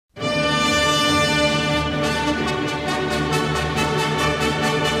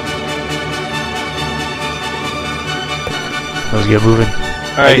Let's get moving.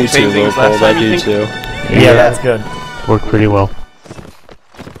 Alright, same thing as last time, you think? Yeah, that's good. Worked pretty well.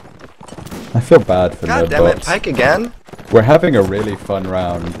 I feel bad for God damn it, Nerdbots. Pike again? We're having a really fun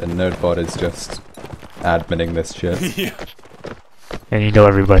round, and Nerdbot is just adminning this shit. Yeah. And you know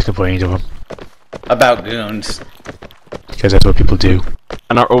everybody's complaining to him. About goons. Because that's what people do.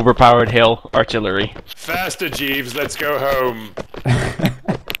 And our overpowered hill artillery. Faster, Jeeves, let's go home.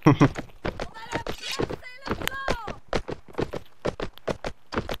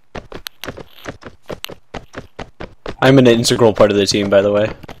 I'm an integral part of the team, by the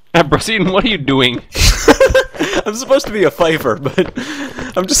way. Brasine, what are you doing? I'm supposed to be a fighter, but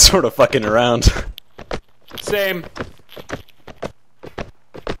I'm just sort of fucking around. Same.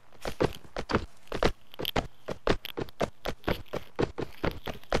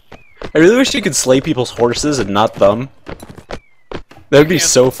 I really wish you could slay people's horses and not them. That would be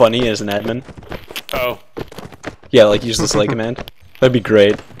so funny as an admin. Oh. Yeah, like use the slay command. That'd be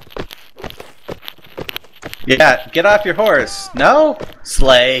great. Yeah, get off your horse. No?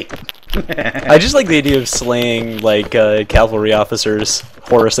 Slay. I just like the idea of slaying, like, cavalry officer's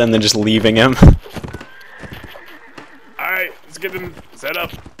horse and then just leaving him. Alright, let's get them set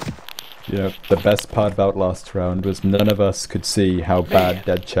up. Yeah, the best part about last round was none of us could see how bad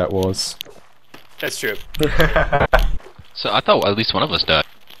dead chat was. That's true. So I thought at least one of us died.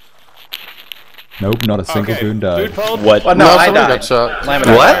 Nope, not a single goon Loot died. pulled. What? Well, no, I somebody died. got shot.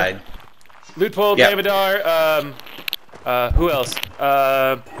 Lamadar What? died. Loot pulled, Yep. Lamadar, who else?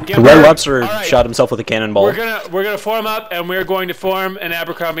 The Gimber. Red Lobster Alright. shot himself with a cannonball. We're gonna form up, and we're going to form an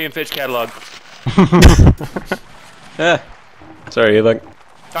Abercrombie and Fitch catalog. Sorry, Eva.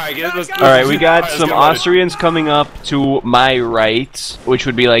 Alright, Alright, we got let's some get loaded. Austrians coming up to my right, which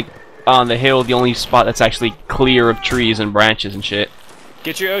would be like on the hill, the only spot that's actually clear of trees and branches and shit.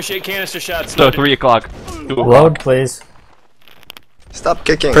 Get your oh shit canister shots. So loaded. 3 o'clock. 2 o'clock. Load, please. Stop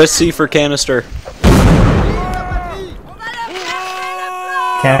kicking. Press C for canister.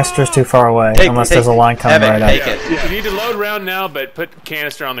 Canister's too far away, unless take- there's a line coming Evic, right take up. it. You need to load round now, but put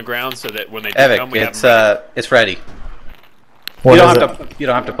canister on the ground so that when they do come, Evic, we have it's them ready. it's ready. What You is don't it? have to. You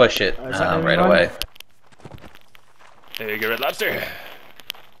don't have to push it right away. There you go, Red Lobster.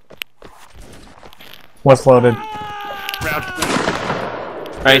 What's loaded? Round.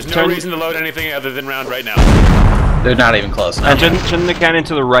 Alright, There's no turn, reason to load anything other than round right now. They're not even close now. and turn the cannon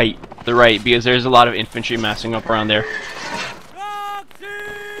to the right, because there's a lot of infantry massing up around there.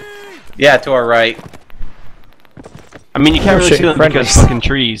 Yeah, to our right. I mean, you can't really shit, see them friendlies. because fucking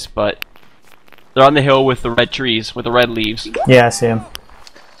trees, but they're on the hill with the red trees, with the red leaves. Yeah, I see him.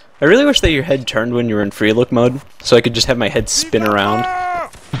 I really wish that your head turned when you were in free look mode, so I could just have my head spin around.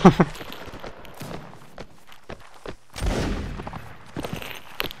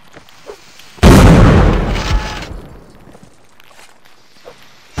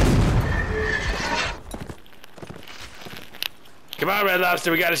 Come on, Red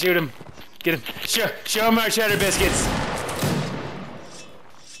Lobster, we gotta shoot him. Get him. Show him our cheddar biscuits.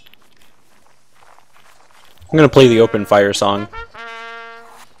 I'm gonna play the open fire song.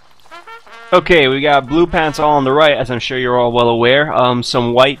 Okay, we got blue pants all on the right, as I'm sure you're all well aware.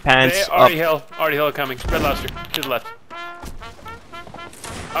 Some white pants Hey, up. Artie Hill coming. Red Lobster, to the left.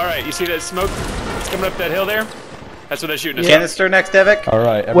 Alright, you see that smoke that's coming up that hill there? That's what they're shooting us. Canister next, Evic.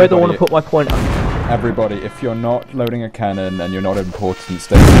 Alright, Where do I want everybody, to put my pointer? everybody, if you're not loading a cannon and you're not important,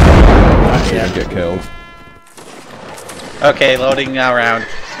 stay behind and get killed. Okay, loading now round.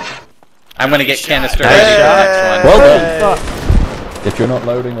 I'm gonna get canister Hey! ready for the next one. Well done. If you're not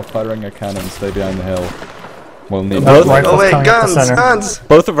loading or firing a cannon, stay behind the hill. We'll need Both- Rifles Oh wait, coming up the guns, center. guns!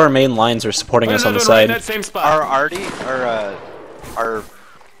 Both of our main lines are supporting Put us on the another one right in side. that same spot. Our We're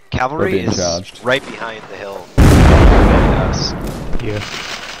cavalry being is charged. right behind the hill. Behind us. Yeah.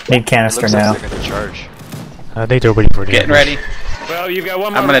 Need It canister looks now. like they're gonna charge. I think they're waiting for it. Getting ready. Well, you've got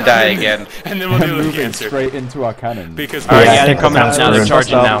one more. I'm gonna die round, again. And then we'll do the moving cancer. straight into our cannon. Because Alright, Yeah, I yeah, they're think coming up that's now, they're screwed.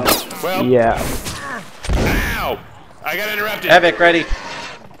 charging now. well, Yeah. ow! I got interrupted. Evic, ready.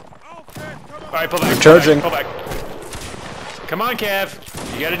 Alright, pull back. Charging. Pull back. Come on, Cav.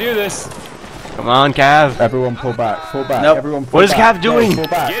 You gotta do this. Come on, Cav. Everyone pull back, pull back, Nope. everyone pull What is back. Cav doing? Pull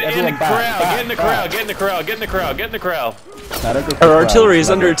back. Get in Everyone the back, corral. back, Get in the back. corral. Get in the corral. Get in the corral. Get in the corral. Now don't go for Our the artillery is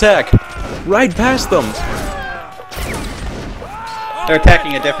crowd. under attack. Ride past them. They're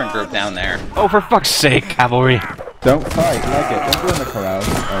attacking a different group down there. Oh, for fuck's sake, cavalry. Don't fight, leg it. Don't go in the corral.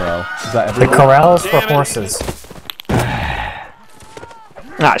 Oh well. Is that The everyone? corral is for Damn it. horses.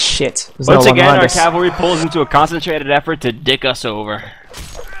 Ah, shit. There's Once no one again, behind our us. cavalry pulls into a concentrated effort to dick us over.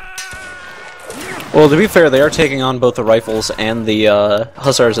 Well, to be fair, they are taking on both the rifles and the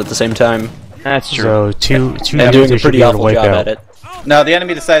hussars at the same time. That's true. So two And doing a should pretty be able to awful wipe job out. at it. No, the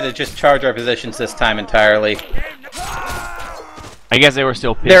enemy decided to just charge our positions this time entirely. I guess they were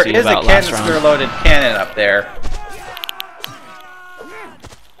still pissy There is a about last round. canister-loaded cannon up there.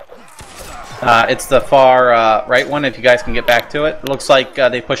 It's the far right one, if you guys can get back to it. It looks like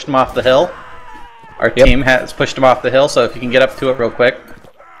they pushed him off the hill. Our team has pushed him off the hill, so if you can get up to it real quick.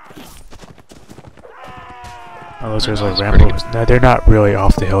 Oh, those are like Rambos. No, they're not really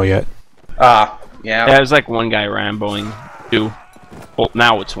off the hill yet. Yeah. Yeah, there's like one guy Ramboing. Two. Well,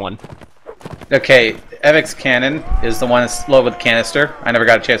 now it's one. Okay, Evic's cannon is the one that's loaded with canister. I never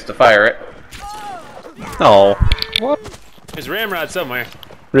got a chance to fire it. Oh, There's a ramrod somewhere.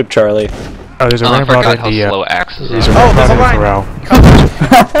 rip Charlie. Oh, there's a I Ramrod forgot in how the. slow axes There's a are. Oh, Ramrod there's a in the line. corral.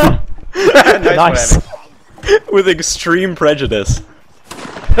 Nice. One, With extreme prejudice.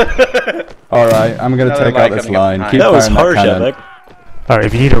 Evic. Alright, I'm gonna Another take line out this coming up line. behind. Keep That was firing harsh, cannon. Epic. Alright,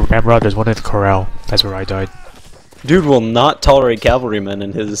 if you need a Ramrod, there's one in the corral. That's where I died. Dude will not tolerate cavalrymen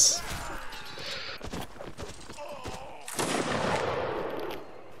in his...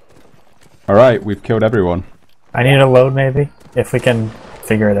 Alright, we've killed everyone. I need a load maybe, if we can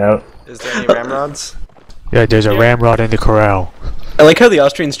figure it out. Is there any ramrods? Yeah, there's a Ramrod in the corral. I like how the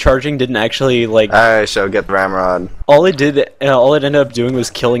Austrians charging didn't actually, like... I shall get the ramrod. all it ended up doing was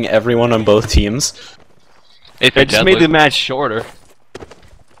killing everyone on both teams. If They you're just dead, made the match shorter. if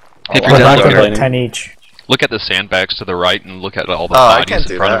We're you're not dead, gonna look, get 10 each. look at the sandbags to the right and look at all the Oh, I bodies can't in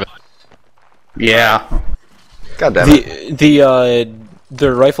do front that. of it. Yeah. God damn it. The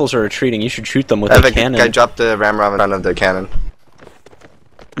rifles are retreating. You should shoot them with a Evic, cannon. I dropped the ramrod in front of the cannon.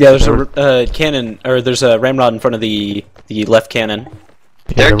 Yeah, there's a cannon, or there's a ramrod in front of the left cannon.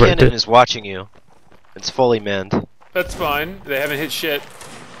 Yeah, Their the- cannon is watching you. It's fully manned. That's fine. They haven't hit shit.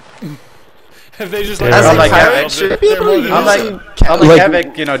 If they just Yeah. like, As a pirate, they're should more than I'm awesome. like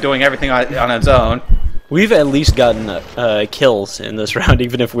Evic, doing everything on his own. We've at least gotten kills in this round,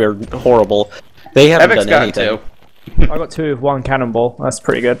 even if we're horrible. They haven't Evic's done got anything. two. I got 2 with 1 cannonball. That's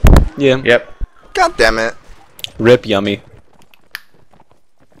pretty good. Yeah. Yep. God damn it. Rip yummy.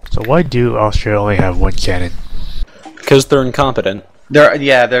 So why do Austria only have one cannon? Because they're incompetent. The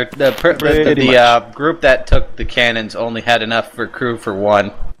group that took the cannons only had enough for crew for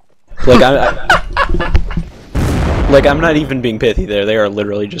one. Like I'm not even being pithy there. They are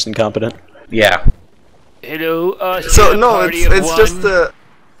literally just incompetent. Yeah. Hello, So no, party of it's one. just the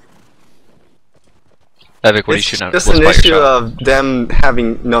Evic, what are you it's shooting at? just Let's an fire issue shot. of them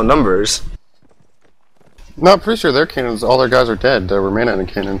having no numbers. No, I'm pretty sure their cannons, all their guys are dead. They were man-at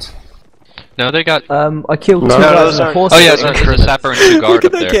cannons. No, they got. I killed No, 2 no, guys those on a aren't- horse. Oh yeah, there's a sapper and 2 Look guard at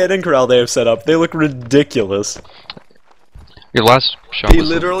up that there. cannon corral they have set up. They look ridiculous. Your last shot They was.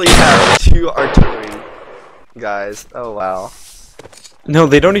 literally have 2 artillery guys. Oh wow. No,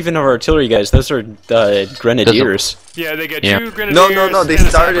 they don't even have artillery guys. Those are grenadiers. Yeah, they get Yeah. 2 grenadiers. No. They and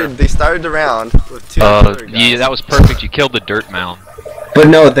a sapper. started the round with 2 artillery guys. Yeah, that was perfect. You killed the dirt mound. But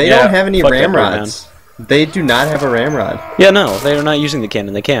no, they Yeah, don't have any fuck that ramrods. They do not have a ramrod. Yeah, no, they are not using the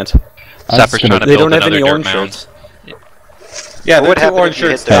cannon. They can't. Sapper's trying to They build don't have another any dirt orange mound. shirts. Yeah, What the would 2 happen orange if you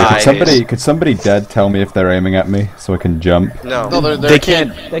hit shirts their died. eyes? Could somebody dead tell me if they're aiming at me so I can jump? No. No, They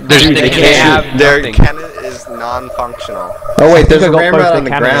can't. They They can't have Their nothing. cannon is non-functional. Oh wait, there's I a got both ramrod the on the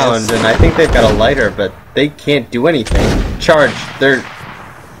cannons. ground, and I think they've got a lighter, but they can't do anything. Charge. They're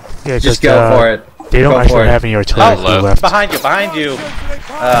Yeah, just go for it. They don't Go actually for it. have any artillery Oh, left. behind you.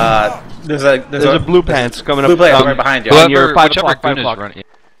 There's There's a blue pants coming blue up. pants right behind you. On your Whoever, 5 whichever o'clock, 5 goon is o'clock. running.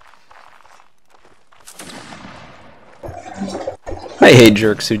 I hate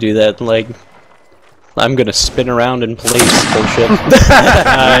jerks who do that. Like, I'm gonna spin around in place bullshit.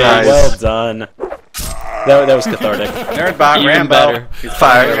 Nice. Well done. That was cathartic. Nerdbot, Even Rambo. better. He's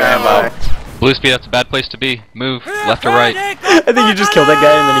Firing Rambo. Rambo. Blue speed, that's a bad place to be. Move left or right. I think you just killed that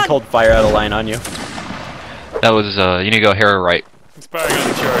guy and then he called fire out of line on you. That was you need to go hair right. Inspiring on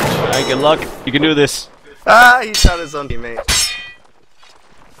the charge. Alright, good luck. You can do this. Ah, he shot his own teammate.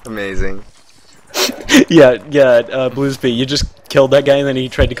 Amazing. Yeah, Bluesby, you just killed that guy and then he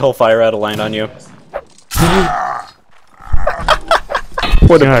tried to call fire out of line on you.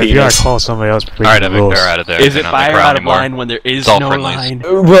 What a Yeah, you gotta penis. call somebody else. breaking Alright, the Evic, rules. they're out of there. Is They're it not in the fire crowd out of anymore. line when there is It's all no friendlies. line?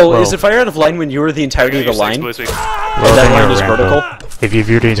 Well, Whoa. is it fire out of line when you were the entirety of the line? Well, that then line you're is Rambo. vertical? If you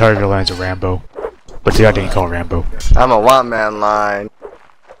view the entire of your line as a Rambo. But the guy didn't call Rambo. I'm a one-man line.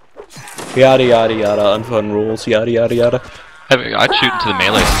 Yada yada yada, unfun rules, yada yada yada. I'd shoot into the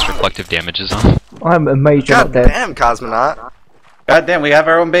melee since reflective damage is on. I'm a major God not dead. damn, Cosmonaut. God damn, we have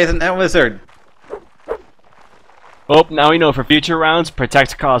our own base and that wizard. Oh, now we know for future rounds,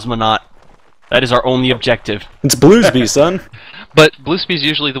 protect Cosmonaut. That is our only objective. It's Bluesby, son. But Blue speed's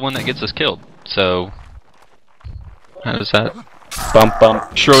usually the one that gets us killed. so how does that? Bump bump.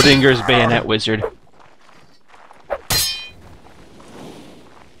 Schrodinger's bayonet wizard.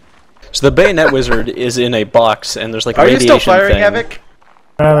 So the bayonet wizard is in a box, and there's like a Are you radiation still firing, thing. Havoc?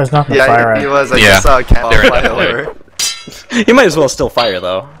 There's nothing to fire Yeah, he at. was. I Yeah. just saw a cat They're in fly that over. You might as well still fire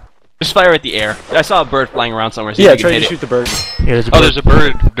though. Just fire at the air. I saw a bird flying around somewhere. See Yeah, if you try can to hit shoot the bird. Yeah, there's a Oh, bird. there's a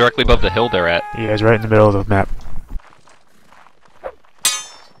bird directly above the hill they're at. Yeah, it's right in the middle of the map.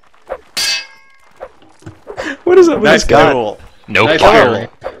 What is up with Nice this guy? duel. No Nice firing.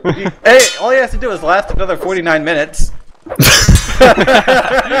 duel. Hey, all he has to do is last another 49 minutes.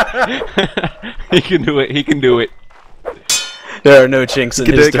 He can do it. He can do it. There are no chinks in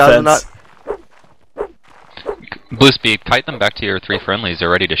Can do his it, guys, I'm defense. Bluespeed, kite them back to your 3 friendlies. They're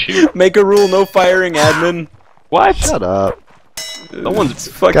ready to shoot. Make a rule, no firing, admin. What? Shut up. No one's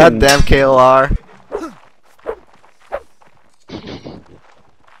Fucking. Goddamn KLR.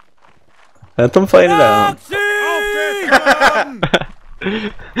 Let them fight it out.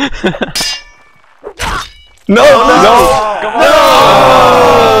 No! No!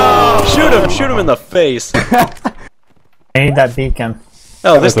 Shoot him in the face. I need that beacon.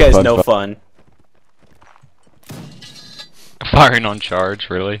 Oh, this was a guy's fun no fight. fun. Firing on charge,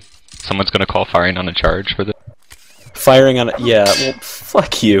 really? Someone's gonna call firing on a charge for this. Firing on it. Yeah, well,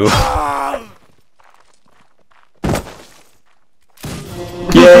 fuck you.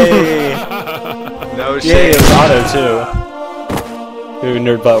 Yay! No Yay, shit. it was auto too. Who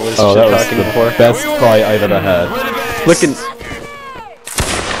Nerdbot was Oh, shit that was talking the before. best fight I've ever had. Looking.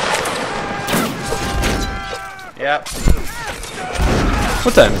 Yep.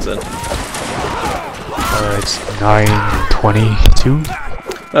 What time is it? It's 9:22.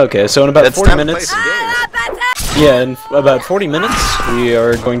 Okay, so in about It's 40 time to play minutes. some games. Yeah, in about 40 minutes, we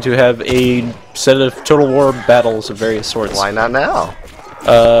are going to have a set of Total War battles of various sorts. Why not now?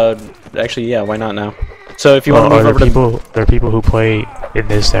 Actually, yeah, why not now? So if you want to move over to... There are people who play in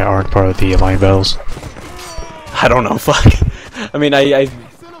this that aren't part of the line battles. I don't know, fuck. I mean, I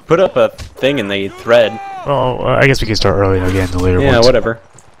put up a thing in the thread. Well, I guess we can start early and again the later Yeah, ones. whatever.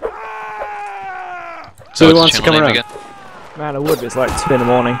 So who wants to come around? Man, I would, but it's like 2 in the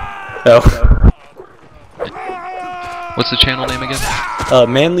morning. Oh. What's the channel name again?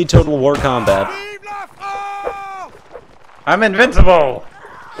 Manly Total War Combat. I'm invincible.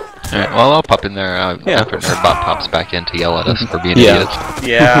 Alright, well I'll pop in there Yeah. after Nerdbot pops back in to yell at us for being Yeah. idiots.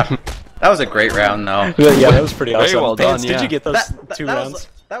 Yeah. That was a great round, though. Yeah, that was pretty awesome. Very well done, Vance, yeah. did you get those two That rounds?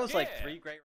 was like 3 great